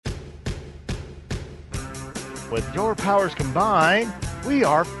With your powers combined, we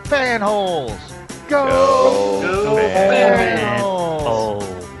are Fanholes. Go Fanholes!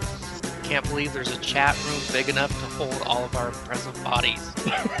 Can't believe there's a chat room big enough to hold all of our impressive bodies.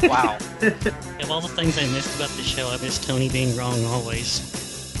 Wow. Of all the things I missed about the show, I miss Tony being wrong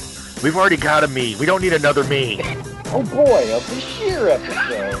always. We've already got a me. We don't need another me. Oh boy, a Bashir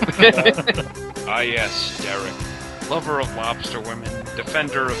episode. Ah yes, Derek. Lover of lobster women,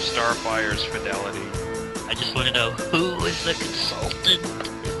 defender of Starfire's fidelity. I just want to know, who is the consultant?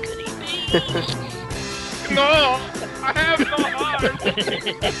 Could he be? No! I have no heart!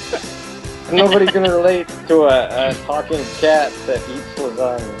 Nobody can relate to a talking cat that eats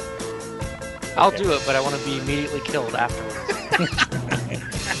lasagna. I'll do it, but I want to be immediately killed afterwards.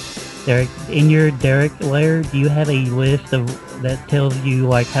 Derek, in your Derek lair, do you have a list of that tells you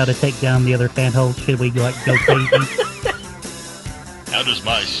like how to take down the other fanholes? Should we like go crazy? How does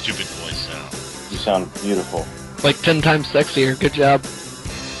my stupid voice sound? You sound beautiful. Like 10 times sexier. Good job.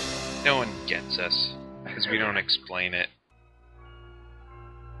 No one gets us, because we don't explain it.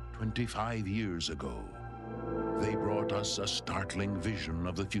 25 years ago, they brought us a startling vision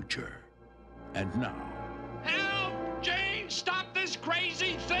of the future. And now... Help! Jane, stop this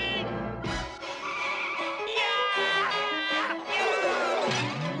crazy thing!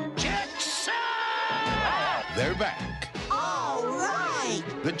 Jetson! they're back. All right!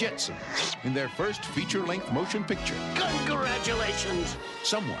 The Jetsons, in their first feature-length motion picture. Congratulations!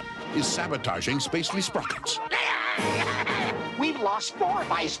 Someone is sabotaging spacely sprockets. We've lost 4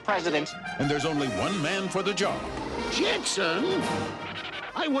 vice presidents. And there's only one man for the job. Jetson?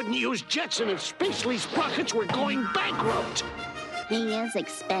 I wouldn't use Jetson if Spacely Sprockets were going bankrupt. He is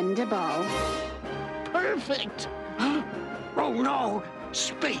expendable. Perfect. Oh no,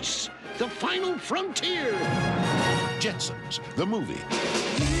 space, the final frontier. Jetsons, the movie.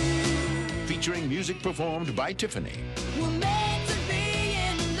 Featuring music performed by Tiffany. We're meant to be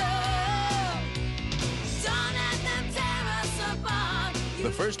in love. Don't let them tear us apart. The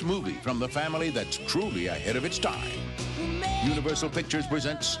first movie from the family that's truly ahead of its time. Universal Pictures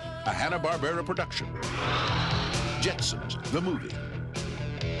presents a Hanna-Barbera production. Jetsons, the movie.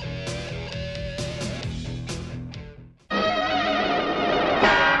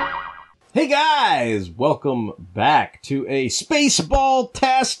 Hey guys, welcome back to a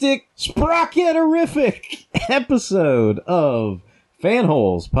Spaceball-tastic, Sprocket-orific episode of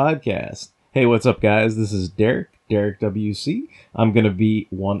Fanholes Podcast. Hey, what's up guys? This is Derek WC. I'm going to be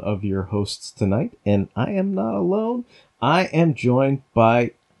one of your hosts tonight, and I am not alone. I am joined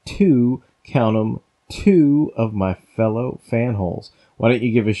by two of my fellow fanholes. Why don't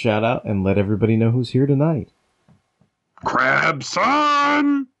you give a shout out and let everybody know who's here tonight?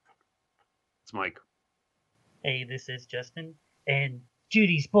 Crabson! It's Mike. Hey, this is Justin, and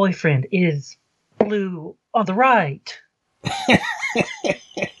Judy's boyfriend is blue on the right.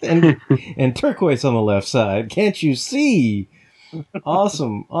 and turquoise on the left side. Can't you see?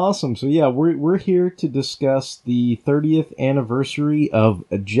 Awesome. So yeah, we're here to discuss the 30th anniversary of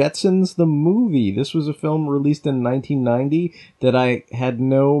Jetsons the movie. This was a film released in 1990 that I had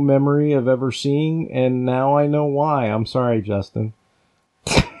no memory of ever seeing, and now I know why. I'm sorry, Justin.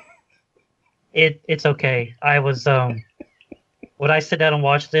 It's okay. I was when I sit down and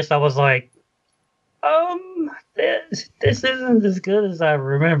watch this, I was like, this isn't as good as I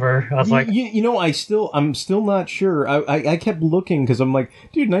remember. I was like, I'm still not sure. I kept looking because I'm like,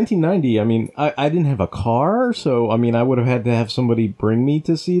 dude, 1990. I mean, I didn't have a car, so I mean, I would have had to have somebody bring me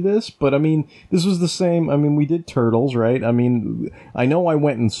to see this. But I mean, this was the same. I mean, we did Turtles, right? I mean, I know I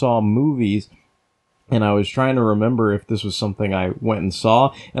went and saw movies, and I was trying to remember if this was something I went and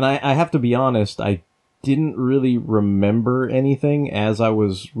saw. And I have to be honest, I didn't really remember anything as I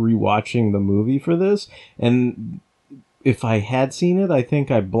was rewatching the movie for this. And if I had seen it, I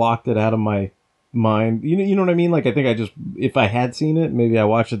think I blocked it out of my mind. You know what I mean? Like, I think if I had seen it, maybe I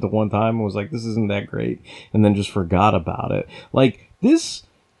watched it the one time and was like, this isn't that great, and then just forgot about it. Like, this,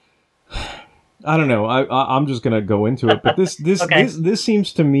 I don't know. I'm just gonna go into it, but this Okay. this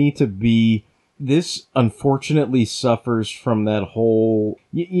seems to me to be. This unfortunately suffers from that whole,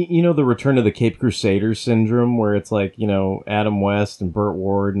 the Return of the Cape Crusaders syndrome, where it's like, Adam West and Burt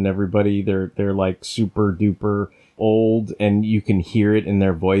Ward and everybody, they're like super duper old, and you can hear it in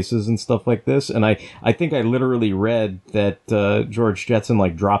their voices and stuff like this. And I think I literally read that George Jetson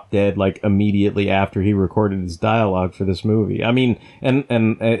like dropped dead like immediately after he recorded his dialogue for this movie. I mean, and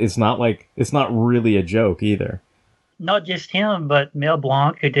it's not really a joke either. not just him, but Mel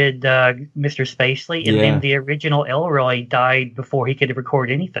Blanc, who did Mr. Spacely, and then the original Elroy died before he could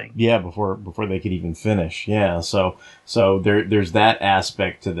record anything. Yeah, before they could even finish. Yeah, so there's that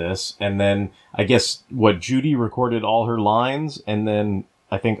aspect to this, and then I guess Judy recorded all her lines, and then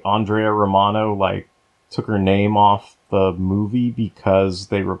I think Andrea Romano took her name off the movie because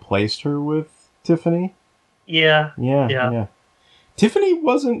they replaced her with Tiffany. Yeah. Tiffany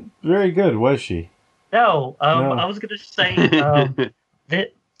wasn't very good, was she? No, I was going to say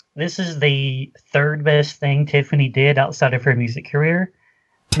that this is the third best thing Tiffany did outside of her music career.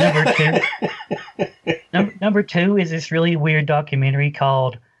 Number two is this really weird documentary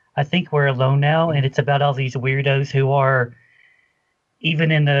called I Think We're Alone Now, and it's about all these weirdos who are,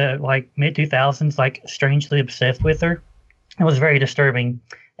 even in the mid 2000s, strangely obsessed with her. It was very disturbing.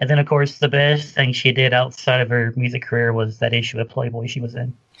 And then, of course, the best thing she did outside of her music career was that issue of Playboy she was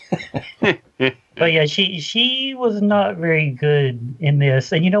in. But yeah, she was not very good in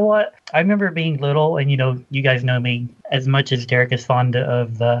this. And you know what? I remember being little, and you guys know me, as much as Derek is fond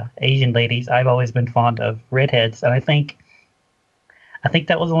of the Asian ladies, I've always been fond of redheads. And I think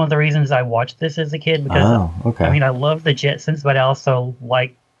that was one of the reasons I watched this as a kid, because I love the Jetsons, but I also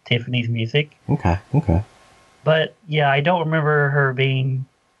like Tiffany's music. Okay. But yeah, I don't remember her being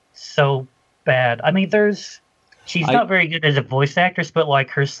so bad. I mean, she's not very good as a voice actress, but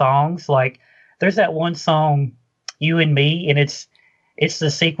her songs, there's that one song, You and Me, and it's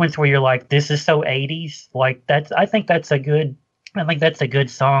the sequence where you're like, this is so 80s. I think that's a good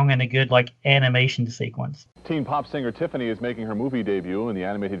song and a good animation sequence. Teen pop singer Tiffany is making her movie debut in the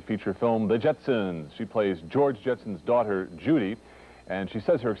animated feature film The Jetsons. She plays George Jetson's daughter, Judy, and she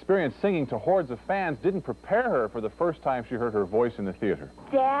says her experience singing to hordes of fans didn't prepare her for the first time she heard her voice in the theater.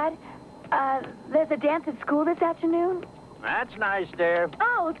 Dad, there's a dance at school this afternoon. That's nice, dear.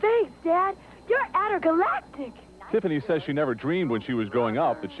 Oh, thanks, Dad. You're intergalactic. Tiffany says she never dreamed when she was growing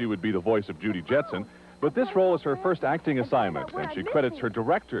up that she would be the voice of Judy Jetson, but this role is her first acting assignment, and she credits her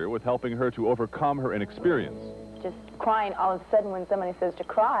director with helping her to overcome her inexperience. Just crying all of a sudden when somebody says to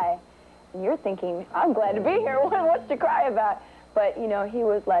cry, and you're thinking, I'm glad to be here. What's to cry about? But, he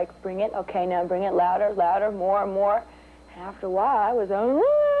was like, bring it. Okay, now bring it louder, louder, more and more. And after a while, I was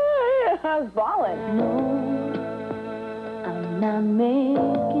bawling. I'm not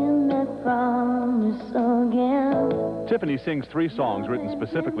making that promise again. Tiffany sings 3 songs written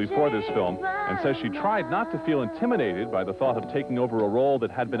specifically for this film and says she tried not to feel intimidated by the thought of taking over a role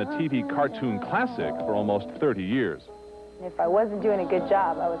that had been a TV cartoon classic for almost 30 years. If I wasn't doing a good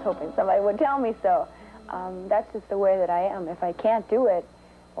job, I was hoping somebody would tell me so. That's just the way that I am. If I can't do it,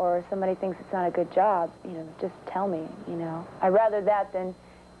 or somebody thinks it's not a good job, just tell me, I'd rather that than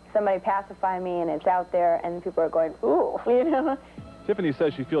somebody pacify me and it's out there and people are going, ooh, Tiffany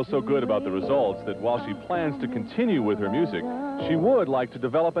says she feels so good about the results that while she plans to continue with her music, she would like to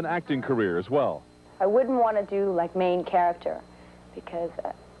develop an acting career as well. I wouldn't want to do main character because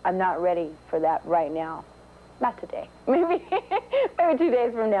I'm not ready for that right now. Not today. Maybe 2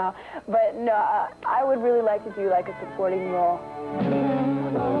 days from now. But no, I would really like to do a supporting role.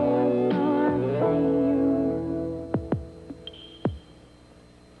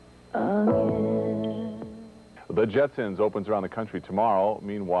 The Jetsons opens around the country tomorrow.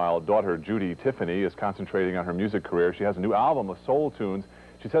 Meanwhile, daughter Judy Tiffany is concentrating on her music career. She has a new album of soul tunes.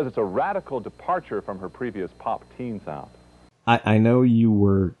 She says it's a radical departure from her previous pop teen sound. I know you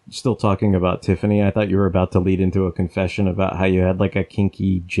were still talking about Tiffany. I thought you were about to lead into a confession about how you had a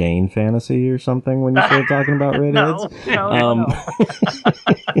kinky Jane fantasy or something when you started talking about redheads. No.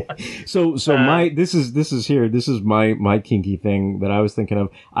 So this is my kinky thing that I was thinking of.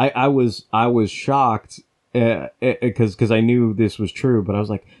 I was shocked because I knew this was true, but I was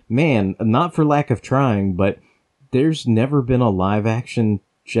like, man, not for lack of trying, but there's never been a live action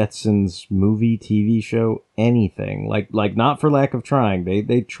Jetsons movie, TV show, anything. Like not for lack of trying.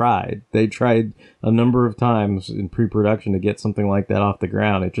 They tried a number of times in pre-production to get something like that off the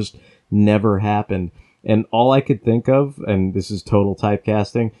ground. It just never happened. And all I could think of, and this is total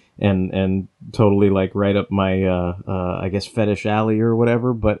typecasting and totally right up my I guess fetish alley or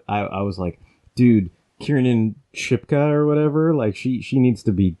whatever, but I was like, dude, Kiernan Shipka or whatever, she needs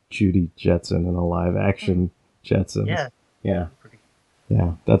to be Judy Jetson in a live action Jetsons.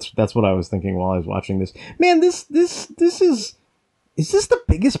 Yeah, that's what I was thinking while I was watching this. Man, this is this the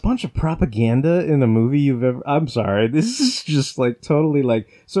biggest bunch of propaganda in a movie you've ever? I'm sorry, this is just totally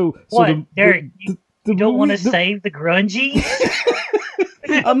so. What, Derek? You don't want to save the grungies?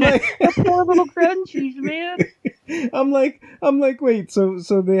 I'm like, the poor little grungies, man. I'm like, wait, so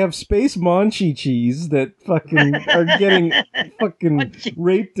they have space Monchi-Chis that fucking are getting fucking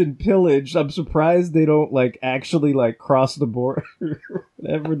raped and pillaged. I'm surprised they don't like actually like cross the border,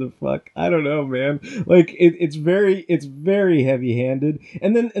 whatever the fuck. I don't know, man. Like it's very heavy-handed.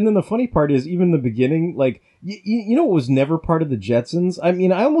 And then the funny part is, even in the beginning, like you know what was never part of the Jetsons? I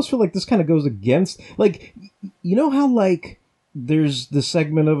mean, I almost feel like this kind of goes against, like, you know how like there's the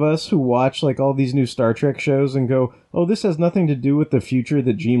segment of us who watch like all these new Star Trek shows and go, oh, this has nothing to do with the future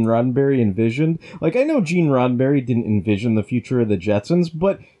that Gene Roddenberry envisioned. Like, I know Gene Roddenberry didn't envision the future of the Jetsons,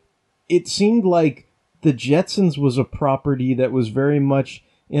 but it seemed like the Jetsons was a property that was very much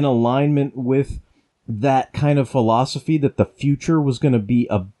in alignment with that kind of philosophy that the future was going to be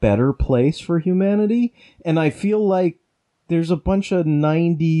a better place for humanity. And I feel like there's a bunch of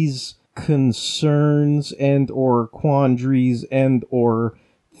 90s concerns and or quandaries and or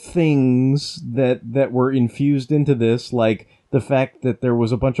things that were infused into this, like the fact that there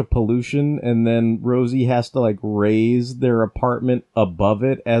was a bunch of pollution and then Rosie has to like raise their apartment above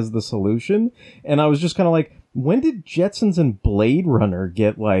it as the solution. And I was just kind of like, when did Jetsons and Blade Runner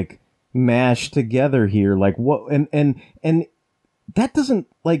get like mashed together here? Like what? And that doesn't,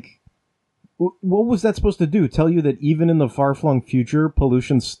 like, what was that supposed to do? Tell you that even in the far-flung future,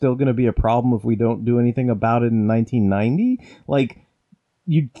 pollution's still going to be a problem if we don't do anything about it in 1990? Like,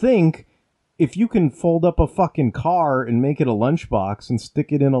 you'd think if you can fold up a fucking car and make it a lunchbox and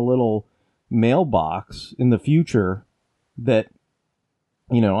stick it in a little mailbox in the future, that,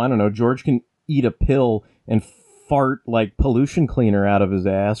 you know, I don't know, George can eat a pill and fart like pollution cleaner out of his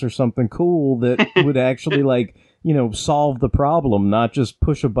ass or something cool that would actually, like, you know, solve the problem, not just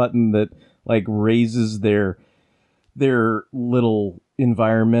push a button that like raises their little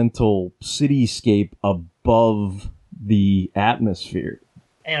environmental cityscape above the atmosphere.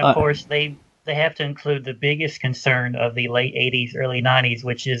 And of course, they have to include the biggest concern of the late 80s, early 90s,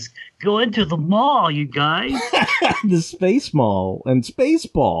 which is going to the mall, you guys. The Space Mall and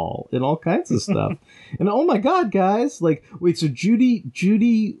Spaceball and all kinds of stuff. And oh my God, guys, like, wait, so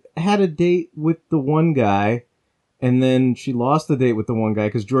Judy had a date with the one guy, and then she lost the date with the one guy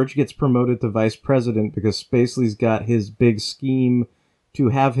because George gets promoted to vice president because Spacely's got his big scheme to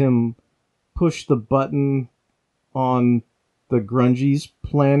have him push the button on the Grungy's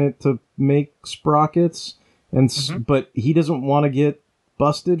planet to make sprockets, and but he doesn't want to get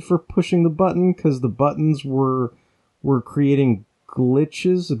busted for pushing the button because the buttons were creating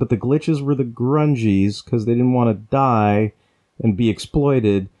glitches, but the glitches were the Grungies because they didn't want to die and be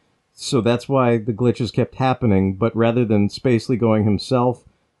exploited. So that's why the glitches kept happening. But rather than Spacely going himself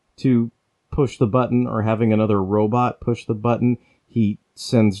to push the button or having another robot push the button, he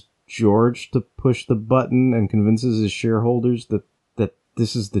sends George to push the button and convinces his shareholders that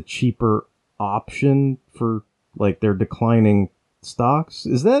this is the cheaper option for like their declining stocks.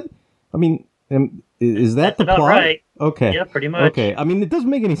 Is that, I mean, is that the plot? Right. Okay. Yeah, pretty much. Okay. I mean, it doesn't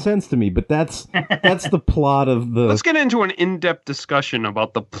make any sense to me, but that's the plot of the... Let's get into an in-depth discussion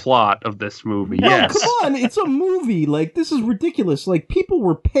about the plot of this movie. No, yes. Come on. It's a movie. Like, this is ridiculous. Like, people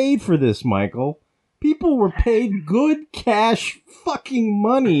were paid for this, Michael. People were paid good cash fucking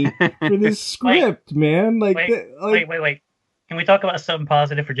money for this script, man. Like, wait. Can we talk about something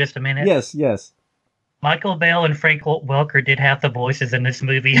positive for just a minute? Yes. Michael Bell and Frank Welker did half the voices in this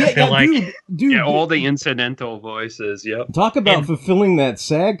movie. I feel like, dude, yeah, all the incidental voices. Yep. Talk about fulfilling that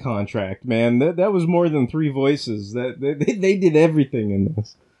SAG contract, man. That was more than 3 voices. They did everything in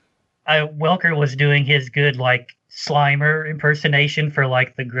this. Welker was doing his good like Slimer impersonation for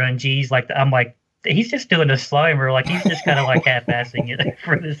like the Grungies. Like I'm like, he's just doing a Slimer. Like he's just kind of like half-assing it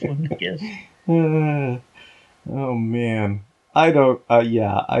for this one, I guess. Oh man, I don't.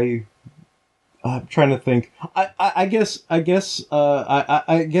 I'm trying to think. I guess I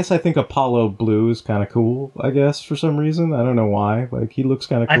think Apollo Blue is kind of cool. I guess for some reason, I don't know why. Like he looks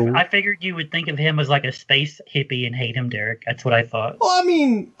kind of cool. I figured you would think of him as like a space hippie and hate him, Derek. That's what I thought. Well, I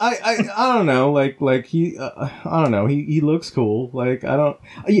mean, I don't know. Like he, I don't know. He looks cool. Like I don't.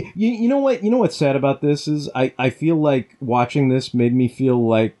 You know what? You know what's sad about this is I feel like watching this made me feel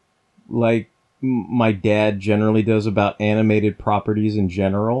like my dad generally does about animated properties in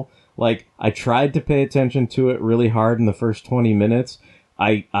general. Like, I tried to pay attention to it really hard in the first 20 minutes.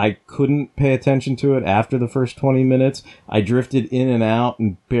 I couldn't pay attention to it after the first 20 minutes. I drifted in and out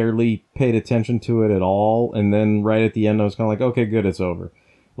and barely paid attention to it at all. And then right at the end, I was kind of like, okay, good, it's over.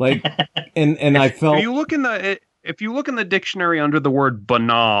 Like, and I felt... If you look in the dictionary under the word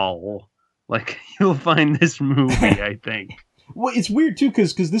banal, like, you'll find this movie, I think. Well, it's weird, too,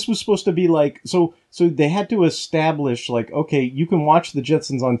 because this was supposed to be like... So they had to establish, like, okay, you can watch the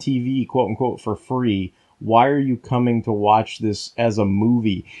Jetsons on TV, quote-unquote, for free, why are you coming to watch this as a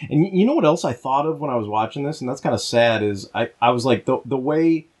movie? And you know what else I thought of when I was watching this, and that's kind of sad, is I was like, the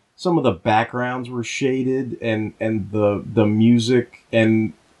way some of the backgrounds were shaded and the music,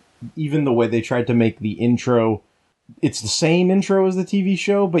 and even the way they tried to make the intro, it's the same intro as the TV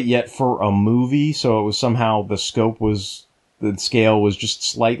show, but yet for a movie, so it was somehow the scale was just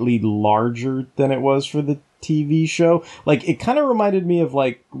slightly larger than it was for the TV show. Like, it kind of reminded me of,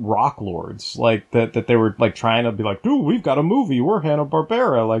 like, Rock Lords, like, that they were, like, trying to be like, dude, we've got a movie, we're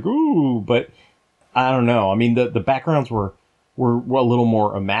Hanna-Barbera, like, ooh, but I don't know. I mean, the backgrounds were a little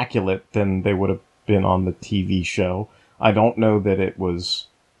more immaculate than they would have been on the TV show. I don't know that it was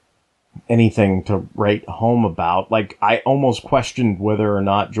anything to write home about. Like, I almost questioned whether or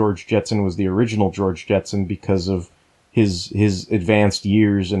not George Jetson was the original George Jetson because of his advanced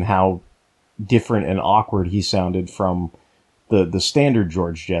years and how different and awkward he sounded from the standard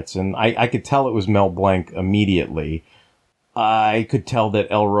George Jetson. I could tell it was Mel Blanc immediately. I could tell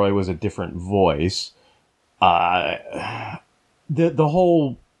that Elroy was a different voice. The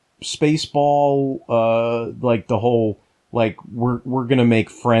whole Spaceball, like the whole, like, we're gonna make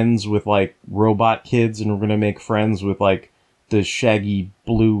friends with, like, robot kids, and we're gonna make friends with, like, the shaggy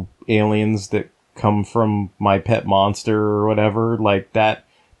blue aliens that come from My Pet Monster or whatever. Like, that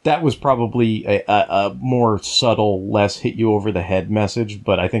was probably a more subtle, less hit you over the head message,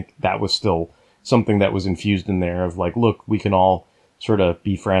 but I think that was still something that was infused in there of, like, look, we can all sort of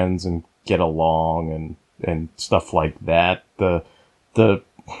be friends and get along and stuff like that.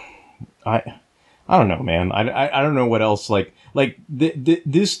 I don't know, man. I don't know what else.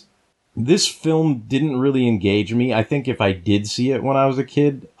 This film didn't really engage me. I think if I did see it when I was a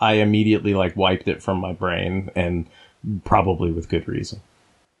kid, I immediately, like, wiped it from my brain, and probably with good reason.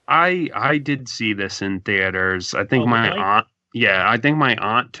 I did see this in theaters. I think I think my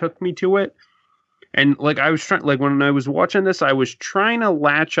aunt took me to it. And, like, I was trying, like, when I was watching this, I was trying to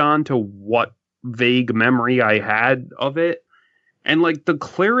latch on to what vague memory I had of it. And, like, the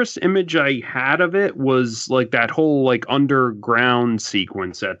clearest image I had of it was, like, that whole, like, underground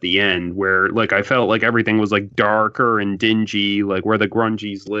sequence at the end where, like, I felt like everything was, like, darker and dingy, like, where the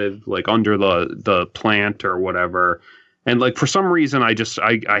grungies lived, like, under the plant or whatever. And, like, for some reason, I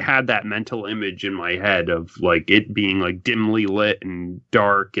had that mental image in my head of, like, it being, like, dimly lit and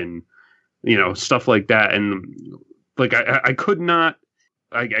dark and, you know, stuff like that. And, like, I could not,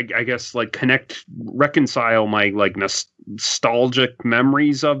 I guess, like, reconcile my, like, nostalgic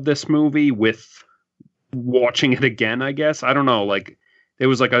memories of this movie with watching it again, I guess. I don't know, like, it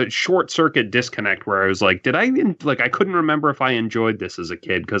was like a short circuit disconnect where I was like, I couldn't remember if I enjoyed this as a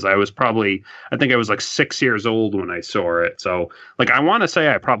kid, because I think I was like 6 years old when I saw it. So, like, I want to say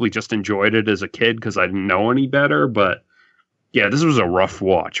I probably just enjoyed it as a kid because I didn't know any better, but yeah, this was a rough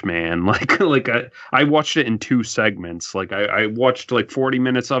watch, man. Like I watched it in 2 segments. Like, I watched like 40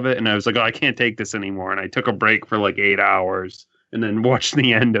 minutes of it, and I was like, oh, I can't take this anymore. And I took a break for like 8 hours and then watched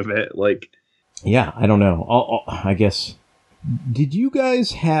the end of it. Like, yeah, I don't know. I guess, did you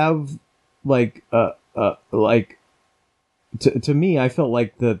guys have, like, to me, I felt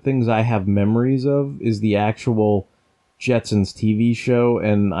like the things I have memories of is the actual Jetsons TV show,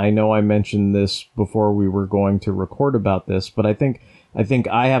 and I know I mentioned this before we were going to record about this, but I think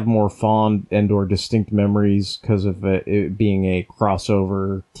I have more fond and or distinct memories because of it being a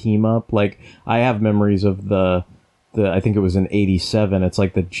crossover team up. Like, I have memories of the I think it was in '87. It's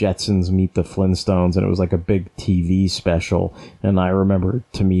like the Jetsons meet the Flintstones, and it was like a big TV special. And I remember,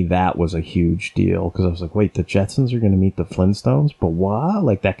 to me, that was a huge deal because I was like, wait, the Jetsons are going to meet the Flintstones? But what?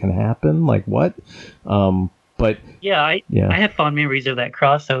 Like, that can happen? Like, what? But I have fond memories of that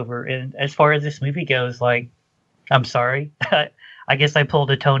crossover. And as far as this movie goes, like, I'm sorry, I guess I pulled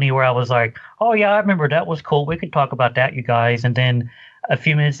a Tony where I was like, oh yeah, I remember that was cool. We could talk about that, you guys. And then a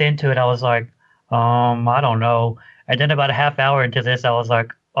few minutes into it, I was like, I don't know. And then about a half hour into this, I was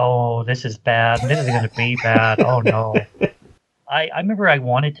like, oh, this is bad. This is going to be bad. Oh no. I remember I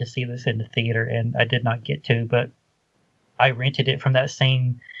wanted to see this in the theater and I did not get to, but I rented it from that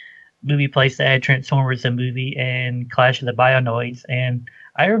same movie place that had Transformers the movie and Clash of the Bionoids. And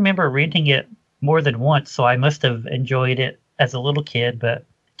I remember renting it more than once, so I must have enjoyed it as a little kid. But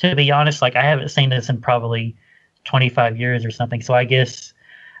to be honest, like, I haven't seen this in probably 25 years or something. So I guess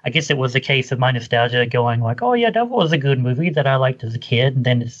it was a case of my nostalgia going like, oh yeah, that was a good movie that I liked as a kid. And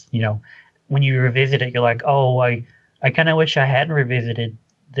then it's, you know, when you revisit it, you're like, oh, I kind of wish I hadn't revisited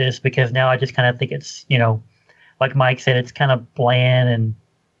this, because now I just kind of think it's, you know, like Mike said, it's kind of bland and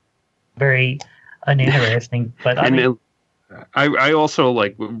very uninteresting. But I also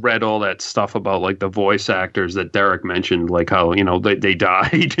like read all that stuff about like the voice actors that Derek mentioned, like how, they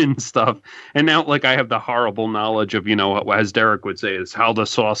died and stuff. And now like I have the horrible knowledge of, as Derek would say, is how the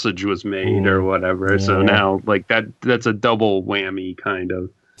sausage was made or whatever. Yeah. So now like that's a double whammy kind of.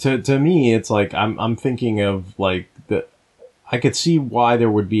 To me, it's like I'm thinking of like I could see why there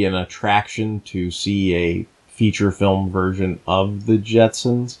would be an attraction to see a feature film version of the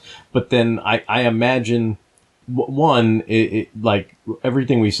Jetsons, but then I imagine one, like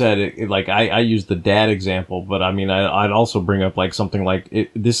everything we said, like I used the dad example, but I mean I'd also bring up like something like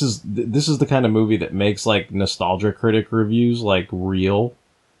this is the kind of movie that makes like nostalgia critic reviews like real,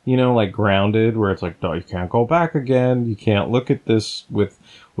 like grounded, where it's like, no, you can't go back again, you can't look at this with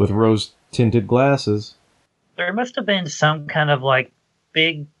rose tinted glasses. There must have been some kind of like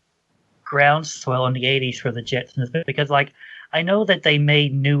big groundswell in the 80s for the Jetsons, because like I know that they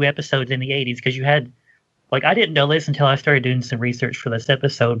made new episodes in the 80s, because you had, like, I didn't know this until I started doing some research for this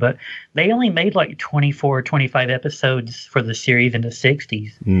episode, but they only made like 24 or 25 episodes for the series in the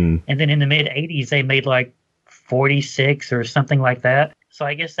 60s. And then in the mid 80s they made like 46 or something like that. So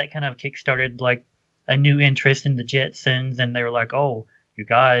I guess that kind of kickstarted like a new interest in the Jetsons, and they were like, oh, you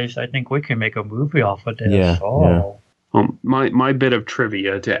guys, I think we can make a movie off of this. Yeah. My bit of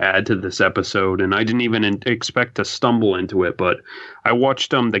trivia to add to this episode, and I didn't even expect to stumble into it, but I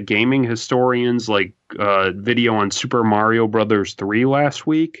watched the Gaming Historians video on Super Mario Brothers 3 last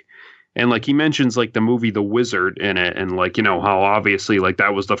week, and like he mentions like the movie The Wizard in it, and like how obviously like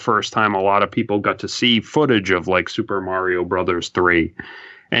that was the first time a lot of people got to see footage of like Super Mario Brothers 3,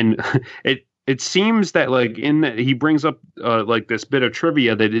 and it seems that like he brings up like this bit of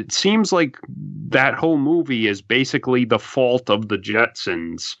trivia that it seems like that whole movie is basically the fault of the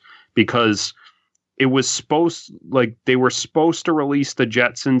Jetsons, because they were supposed to release the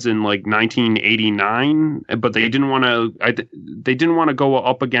Jetsons in like 1989, but they didn't want to go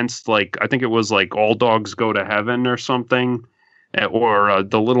up against like, I think it was like All Dogs Go to Heaven or something, or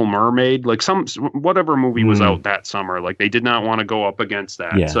The Little Mermaid, like whatever movie was out that summer. Like they did not want to go up against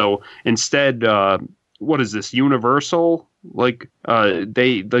that. Yeah. So instead, what is this, Universal? Like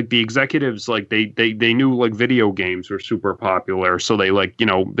they like the executives, like they knew like video games were super popular, so they like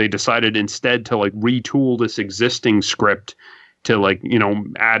they decided instead to like retool this existing script to like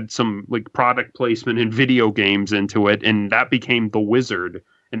add some like product placement and video games into it, and that became The Wizard,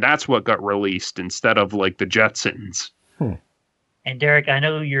 and that's what got released instead of like the Jetsons. And Derek, I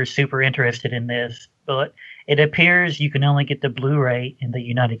know you're super interested in this, but it appears you can only get the Blu-ray in the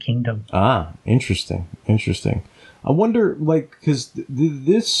United Kingdom. Ah, interesting. I wonder, like, because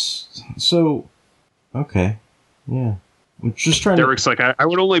this... So, okay. Yeah. I'm just trying Derek's like, I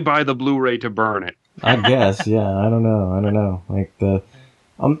would only buy the Blu-ray to burn it. I guess, yeah. I don't know. Like,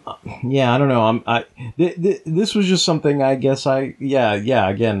 yeah, I don't know. This was just something, I guess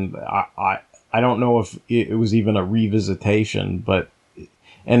again, I don't know if it was even a revisitation, but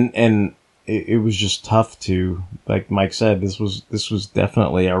and it was just tough to, like Mike said, this was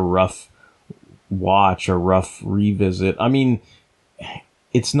definitely a rough watch, a rough revisit. I mean,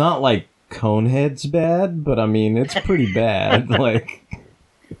 it's not like Conehead's bad, but I mean, it's pretty bad. Like,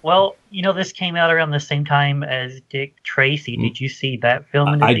 well, this came out around the same time as Dick Tracy. Did you see that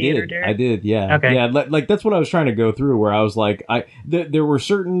film in the theater, Derek? I did, yeah. Okay. Yeah, like that's what I was trying to go through, where I was like, there were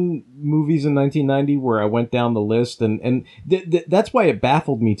certain movies in 1990 where I went down the list, and that's why it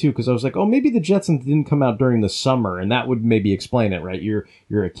baffled me, too, because I was like, oh, maybe the Jetsons didn't come out during the summer, and that would maybe explain it, right? You're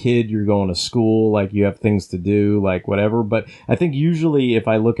a kid, you're going to school, like, you have things to do, like, whatever, but I think usually if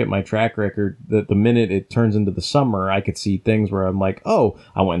I look at my track record, the minute it turns into the summer, I could see things where I'm like, oh,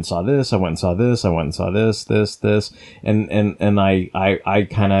 I went and saw this, I went and saw this, and I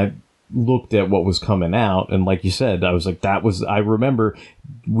kind of looked at what was coming out, and like you said, I was like, I remember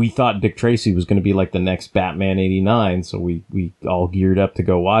we thought Dick Tracy was going to be like the next Batman 89, so we all geared up to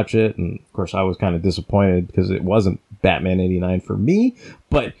go watch it, and of course I was kind of disappointed because it wasn't Batman 89 for me,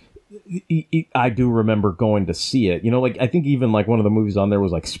 but I do remember going to see it. Like, I think even like one of the movies on there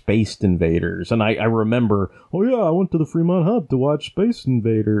was like Space Invaders. And I remember, oh yeah, I went to the Fremont Hub to watch Space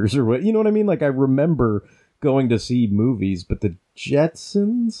Invaders or what, you know what I mean? Like, I remember going to see movies, but the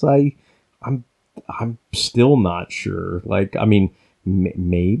Jetsons, I'm still not sure. Like, I mean,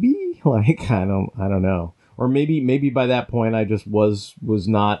 maybe, like, I don't know. Or maybe by that point I just was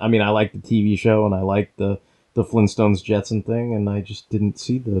not, I mean, I liked the TV show and I liked the Flintstones Jetson thing, and I just didn't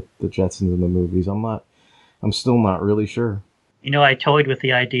see the Jetsons in the movies. I'm still not really sure. I toyed with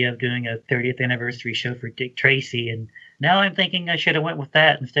the idea of doing a 30th anniversary show for Dick Tracy, and now I'm thinking I should have went with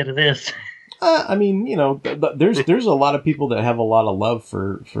that instead of this. I mean, there's a lot of people that have a lot of love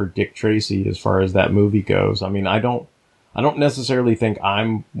for Dick Tracy as far as that movie goes. I mean, I don't I don't necessarily think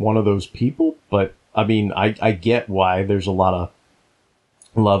I'm one of those people, but I mean, I get why there's a lot of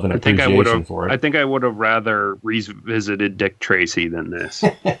love and appreciation for it. I think I would have rather revisited Dick Tracy than this.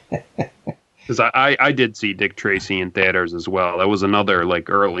 Because I did see Dick Tracy in theaters as well. That was another like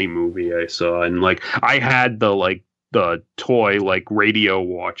early movie I saw, and like I had the toy like radio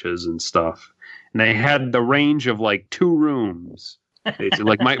watches and stuff, and they had the range of like 2 rooms. Basically,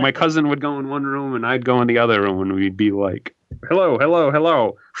 like my cousin would go in one room and I'd go in the other room, and we'd be like, "Hello, hello,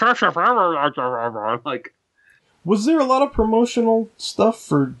 hello." Like, was there a lot of promotional stuff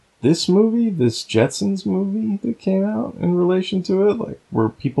for this movie, this Jetsons movie that came out in relation to it? Like, were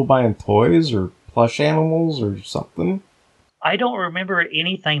people buying toys or plush animals or something? I don't remember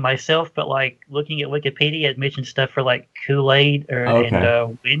anything myself, but like looking at Wikipedia, it mentioned stuff for like Kool-Aid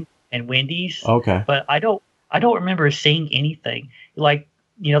and Wendy's. Okay, but I don't remember seeing anything like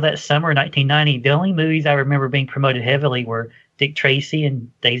that summer 1990. The only movies I remember being promoted heavily were Dick Tracy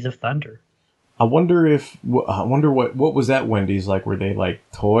and Days of Thunder. I wonder what was at Wendy's like? Were they like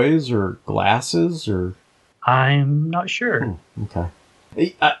toys or glasses or? I'm not sure. Okay.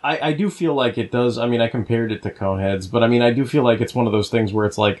 I do feel like it does. I mean, I compared it to Coneheads, but I mean, I do feel like it's one of those things where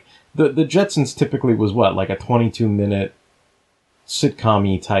it's like the Jetsons typically was what, like a 22-minute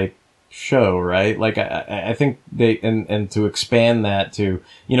sitcom-y type show, right? Like I think they and to expand that to,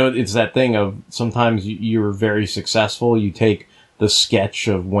 it's that thing of sometimes you're very successful. You take the sketch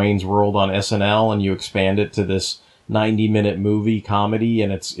of Wayne's World on SNL and you expand it to this 90-minute movie comedy,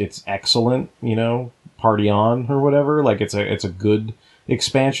 and it's excellent. Party on or whatever. Like it's a good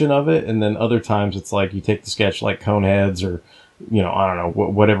expansion of it. And then other times it's like you take the sketch like Coneheads or I don't know,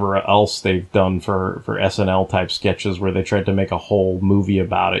 whatever else they've done for SNL type sketches where they tried to make a whole movie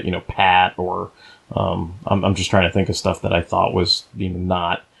about it, Pat, or I'm just trying to think of stuff that I thought was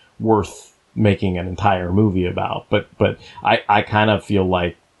not worth making an entire movie about. But I kind of feel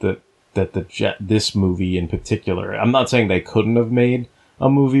like this movie in particular, I'm not saying they couldn't have made a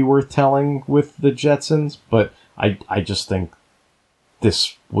movie worth telling with the Jetsons, but I just think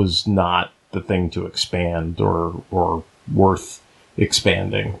this was not the thing to expand or worth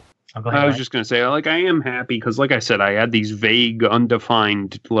expanding. I was just going to say, like, I am happy because, like I said, I had these vague,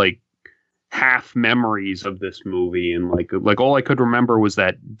 undefined, like, half memories of this movie, and like all I could remember was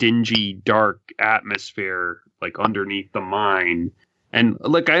that dingy, dark atmosphere, like underneath the mine. And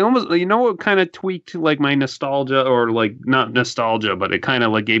like I almost, what kind of tweaked like my nostalgia, or like not nostalgia, but it kind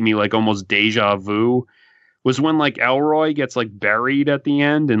of like gave me like almost deja vu, was when like Elroy gets like buried at the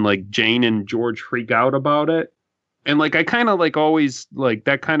end, and like Jane and George freak out about it. And like I kind of like always like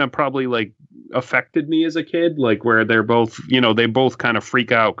that kind of probably like affected me as a kid, like where they're both, they both kind of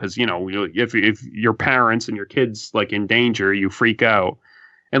freak out because if your parents and your kids like in danger, you freak out.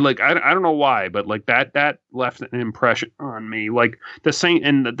 And like I don't know why, but like that left an impression on me. Like the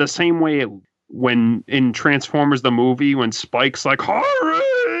same way when in Transformers the movie, when Spike's like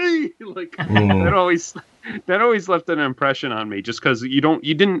hurry, like that always left an impression on me, just because you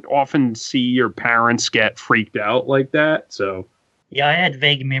didn't often see your parents get freaked out like that. So yeah, I had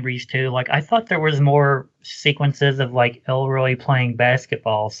vague memories too. Like I thought there was more sequences of like Elroy playing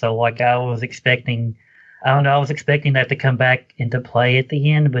basketball. So like I was expecting that to come back into play at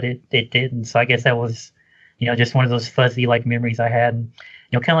the end, but it didn't. So I guess that was, just one of those fuzzy like memories I had. And,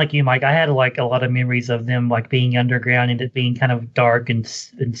 kind of like you, Mike, I had like a lot of memories of them like being underground and it being kind of dark and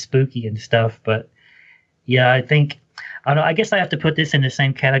spooky and stuff. But yeah, I guess I have to put this in the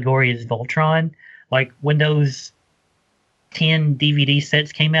same category as Voltron. Like when those 10 DVD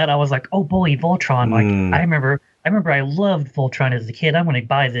sets came out, I was like, oh boy, Voltron. Like I remember I loved Voltron as a kid. I'm going to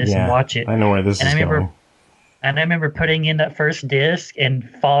buy this and watch it. I know where this is going. And I remember putting in that first disc and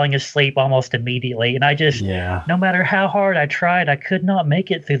falling asleep almost immediately. And I just, no matter how hard I tried, I could not make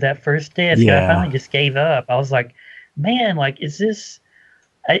it through that first disc. Yeah. And I finally just gave up. I was like, man, like, is this...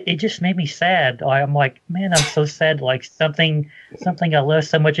 It just made me sad. I'm like, man, I'm so sad. Like something I loved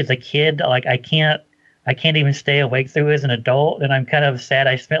so much as a kid, like I can't even stay awake through as an adult, and I'm kind of sad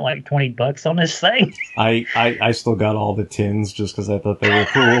I spent like $20 on this thing. I still got all the tins just because I thought they were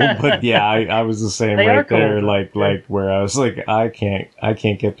cool. But yeah, I was the same right there. Cool. Like where I was like, I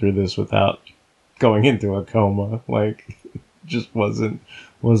can't get through this without going into a coma. Like, it just wasn't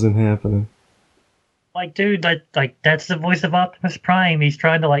happening. Like, dude, that's the voice of Optimus Prime. He's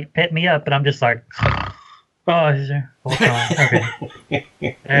trying to like pet me up, and I'm just like, oh, is there? Okay.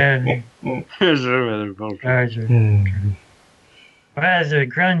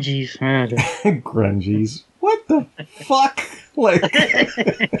 Grungies. Grungies. What the fuck? Like,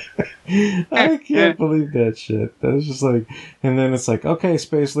 I can't believe that shit. That was just like, and then it's like, okay,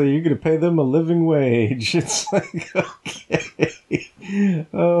 Spacely, you're gonna pay them a living wage. It's like, okay.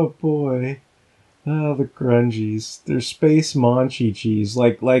 Oh boy. Oh, the grungies. They're space monchi-cheese.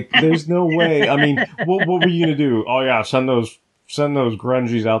 Like, there's no way. I mean, what were you gonna do? Oh yeah, send those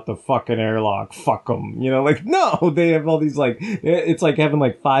grungies out the fucking airlock. Fuck them. You know, like, no, they have all these, like, it's like having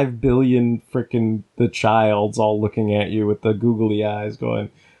like 5 billion frickin' the childs all looking at you with the googly eyes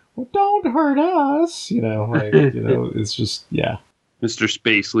going, well, don't hurt us. You know, like, you know, it's just, yeah. Mr.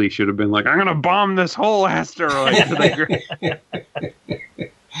 Spacely should have been like, I'm gonna bomb this whole asteroid to the ground.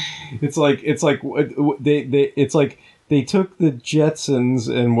 It's like they took the Jetsons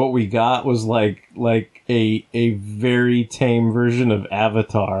and what we got was like a very tame version of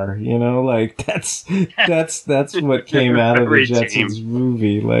Avatar, you know, like that's what came out of the Jetsons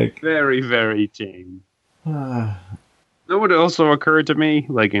movie, like very, very tame. That would also occur to me,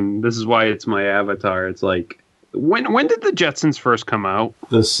 like, and this is why it's my Avatar. It's like, when did the Jetsons first come out?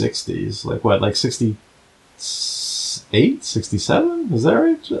 The 60s, like what, like 68, 67? Is that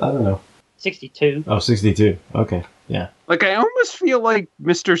right? I don't know. 62. Oh, 62. Okay, yeah. Like, I almost feel like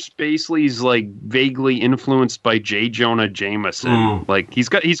Mr. Spacely's like vaguely influenced by J. Jonah Jameson. Like, he's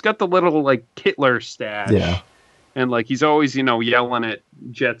got the little like Hitler stash. Yeah. And like he's always, you know, yelling at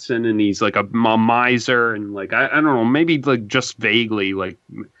Jetson, and he's like a miser, and like I don't know, maybe like just vaguely like,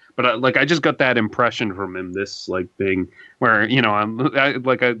 but I just got that impression from him. This like thing where, you know,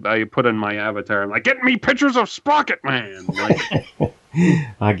 I put in my avatar, I'm like, get me pictures of Sprocket Man. Like,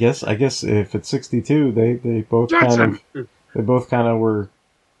 I guess if it's 62, they both kind of were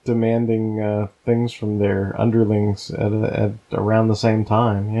demanding things from their underlings at around the same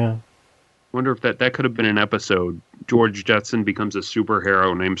time. Yeah. Wonder if that could have been an episode. George Jetson becomes a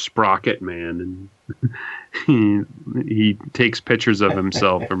superhero named Sprocket Man, and he takes pictures of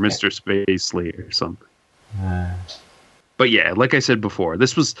himself or Mr. Spacely or something. But yeah, like I said before,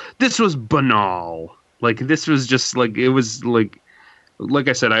 this was banal. Like, this was just like, it was like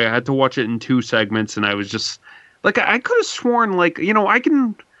I said, I had to watch it in 2 segments, and I was just like, I could have sworn, like, you know,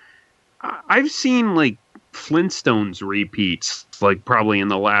 I've seen like Flintstones repeats, like probably in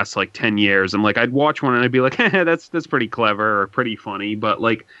the last like 10 years. And like, I'd watch one and I'd be like, that's pretty clever or pretty funny. But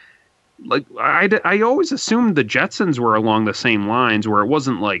like I always assumed the Jetsons were along the same lines, where it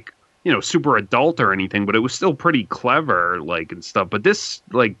wasn't like, you know, super adult or anything, but it was still pretty clever, like, and stuff. But this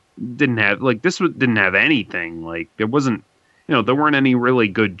like didn't have anything. Like, there wasn't, you know, there weren't any really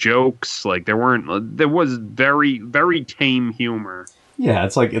good jokes. Like, there was very, very tame humor. Yeah,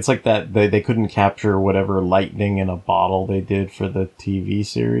 it's like that they couldn't capture whatever lightning in a bottle they did for the TV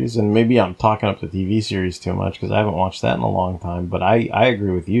series. And maybe I'm talking up the TV series too much because I haven't watched that in a long time. But I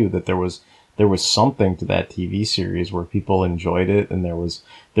agree with you that there was something to that TV series where people enjoyed it, and there was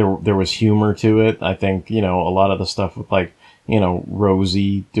humor to it. I think, you know, a lot of the stuff with, like, you know,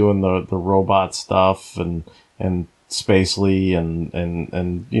 Rosie doing the robot stuff and Spacely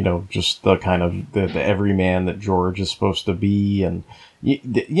and you know, just the kind of the everyman that George is supposed to be, and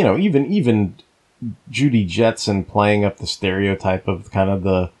you know, even Judy Jetson playing up the stereotype of kind of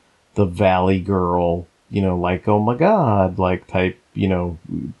the valley girl, you know, like, oh my god, like type, you know,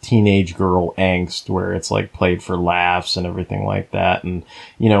 teenage girl angst, where it's like played for laughs and everything like that. And,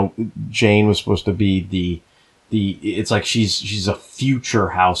 you know, Jane was supposed to be it's like she's a future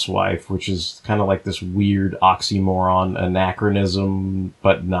housewife, which is kind of like this weird oxymoron anachronism,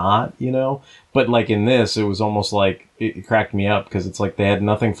 but not, you know. But like in this, it was almost like it cracked me up because it's like they had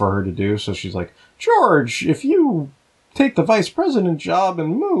nothing for her to do, so she's like, George, if you take the vice president job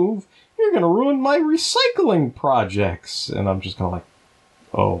and move, you're gonna ruin my recycling projects. And I'm just kind of like,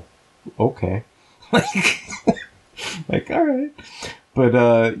 oh, okay. like, all right. But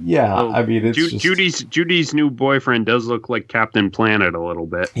yeah, I mean, it's Judy's new boyfriend does look like Captain Planet a little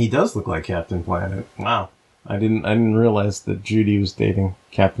bit. He does look like Captain Planet. Wow, I didn't realize that Judy was dating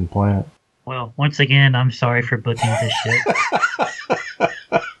Captain Planet. Well, once again, I'm sorry for booking this shit.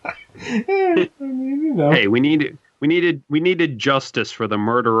 I mean, you know. Hey, we needed justice for the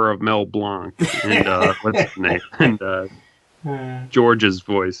murderer of Mel Blanc and what's his name, and George's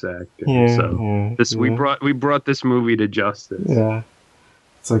voice actor. We brought this movie to justice. Yeah.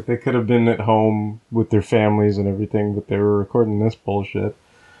 It's like they could have been at home with their families and everything, but they were recording this bullshit.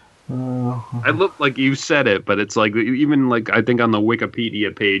 I look like you said it, but it's like, even like, I think on the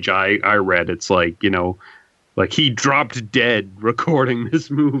Wikipedia page I read, it's like, you know, like he dropped dead recording this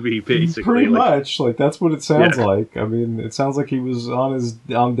movie, basically. Pretty much. Like, that's what it sounds like. I mean, it sounds like he was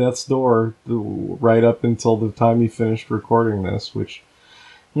on death's door right up until the time he finished recording this, which,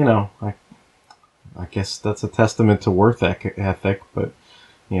 you know, I guess that's a testament to work ethic, but,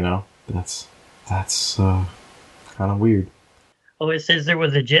 you know, that's kind of weird. Oh, it says there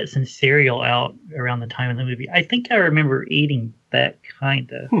was a Jetsons cereal out around the time of the movie. I think I remember eating that,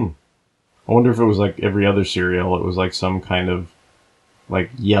 kind of. I wonder if it was like every other cereal. It was like some kind of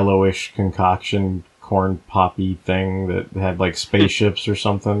like yellowish concoction corn poppy thing that had like spaceships or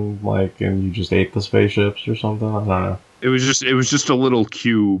something, like, and you just ate the spaceships or something. I don't know. It was just a little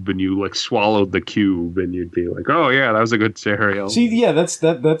cube, and you like swallowed the cube, and you'd be like, "Oh yeah, that was a good cereal." See, yeah, that's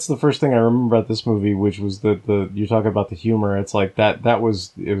the first thing I remember about this movie, which was the you talk about the humor. It's like it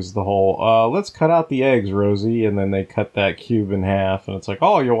was the whole let's cut out the eggs, Rosie, and then they cut that cube in half, and it's like,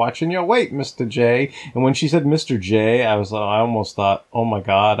 oh, you're watching your weight, Mr. J. And when she said Mr. J, I almost thought, oh my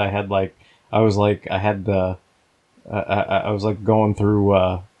god, I was like going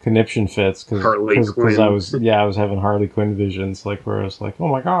through conniption fits because I was having Harley Quinn visions, like where I was like, oh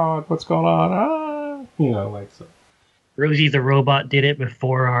my god, what's going on? Ah! You know, like so. Rosie the robot did it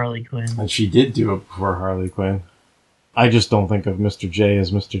before Harley Quinn. And she did do it before Harley Quinn. I just don't think of Mr. J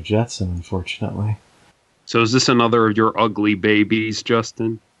as Mr. Jetson, unfortunately. So is this another of your ugly babies,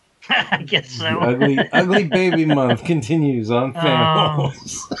 Justin? I guess so. Ugly baby month continues on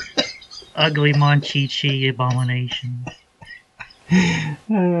Fanholes. Ugly Monchichi abomination.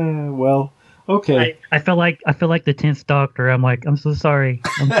 Well, okay. I feel like the 10th Doctor. I'm like, I'm so sorry.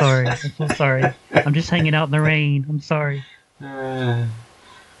 I'm so sorry. I'm just hanging out in the rain. I'm sorry.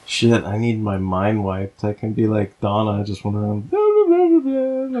 Shit, I need my mind wiped. I can be like Donna, just went around.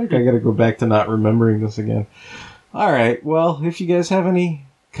 Like, I gotta go back to not remembering this again. Alright, well, if you guys have any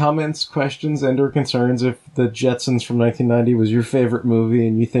comments, questions, and or concerns, if the Jetsons from 1990 was your favorite movie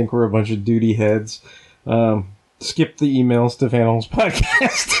and you think we're a bunch of duty heads, skip the emails to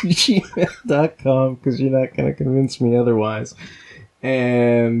fanholespodcast@gmail.com because you're not going to convince me otherwise.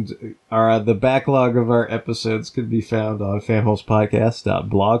 And the backlog of our episodes could be found on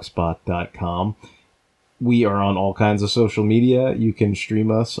fanholespodcast.blogspot.com. We are on all kinds of social media. You can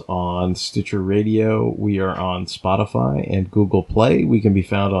stream us on Stitcher Radio. We are on Spotify and Google Play. We can be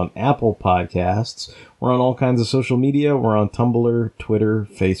found on Apple Podcasts. We're on all kinds of social media. We're on Tumblr, Twitter,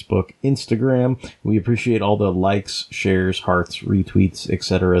 Facebook, Instagram. We appreciate all the likes, shares, hearts, retweets,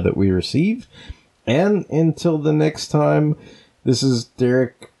 etc. that we receive. And until the next time, this is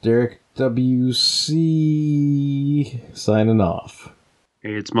Derek WC signing off.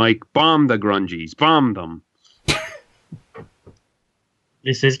 Hey, it's Mike. Bomb the grungies. Bomb them.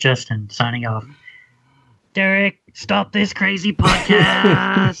 This is Justin signing off. Derek, stop this crazy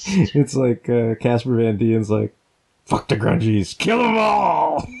podcast. It's like Casper Van Dien's like, fuck the grungies, kill them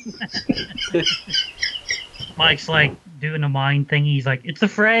all. Mike's like doing a mind thing. He's like, it's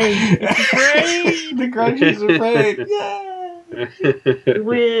afraid. It's afraid. The grungies are afraid. Yeah.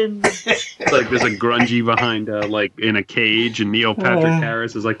 Win. It's like there's a grungy behind, like in a cage, and Neil Patrick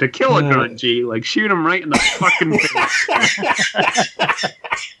Harris is like, to kill a grungy, like shoot him right in the fucking face.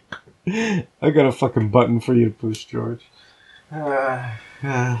 I got a fucking button for you to push, George. Oh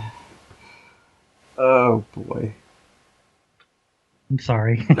boy. I'm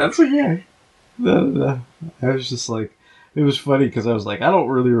sorry. That's okay. I was just like, it was funny because I was like, I don't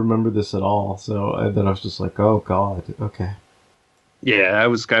really remember this at all. So then I was just like, oh god, okay. Yeah, I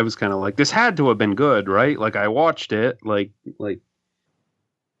was kind of like, this had to have been good, right? Like I watched it, like.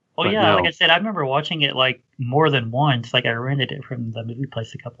 Oh yeah, like I said, I remember watching it like more than once. Like I rented it from the movie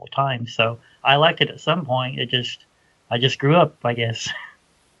place a couple of times, so I liked it at some point. I just grew up, I guess.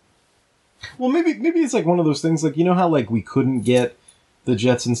 Well, maybe it's like one of those things, like, you know how like we couldn't get the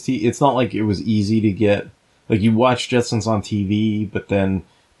Jetsons it's not like it was easy to get. Like you watch Jetsons on TV, but then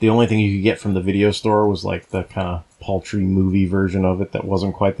the only thing you could get from the video store was like the kind of paltry movie version of it that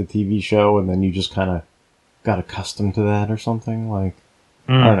wasn't quite the TV show, and then you just kind of got accustomed to that or something. Like,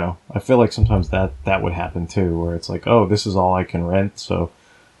 I don't know. I feel like sometimes that would happen too, where it's like, oh, this is all I can rent, so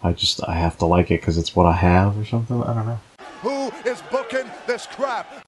I have to like it because it's what I have or something. I don't know. Who is booking this crap?